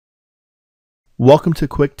Welcome to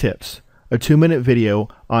Quick Tips, a 2-minute video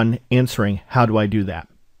on answering how do I do that.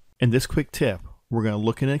 In this quick tip, we're going to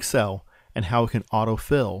look in Excel and how we can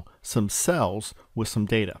autofill some cells with some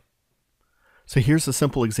data. So here's a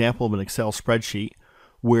simple example of an Excel spreadsheet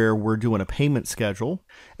where we're doing a payment schedule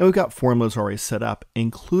and we've got formulas already set up,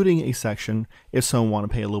 including a section if someone wants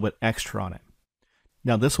to pay a little bit extra on it.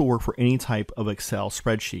 Now this will work for any type of Excel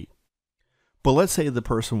spreadsheet. But let's say the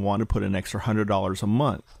person wanted to put an extra $100 a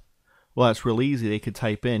month. Well, that's real easy. They could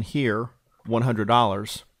type in here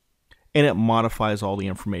 $100 and it modifies all the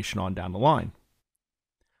information on down the line.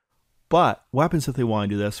 But what happens if they want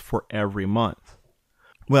to do this for every month?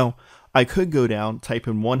 Well, I could go down, type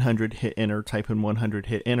in 100, hit enter, type in 100,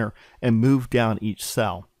 hit enter, and move down each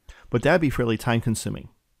cell. But that'd be fairly time consuming.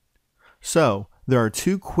 So there are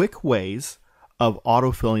two quick ways of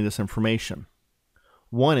autofilling this information.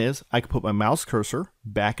 One is I can put my mouse cursor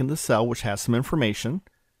back in the cell which has some information,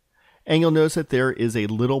 and you'll notice that there is a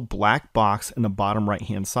little black box in the bottom right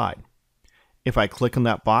hand side. If I click on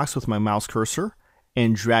that box with my mouse cursor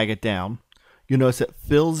and drag it down, you'll notice it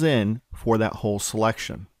fills in for that whole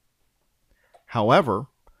selection. However,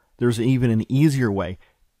 there's even an easier way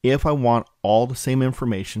if I want all the same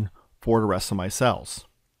information for the rest of my cells.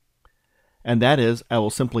 And that is I will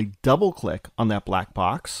simply double click on that black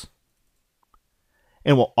box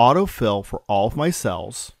and will autofill for all of my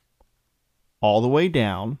cells all the way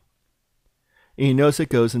down. And you notice it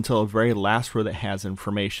goes until the very last row that has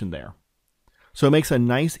information there. So it makes a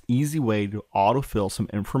nice, easy way to autofill some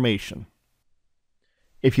information.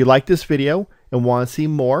 If you like this video and want to see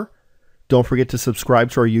more, don't forget to subscribe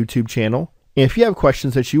to our YouTube channel. And if you have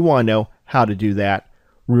questions that you want to know how to do that,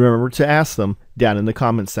 remember to ask them down in the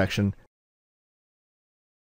comments section,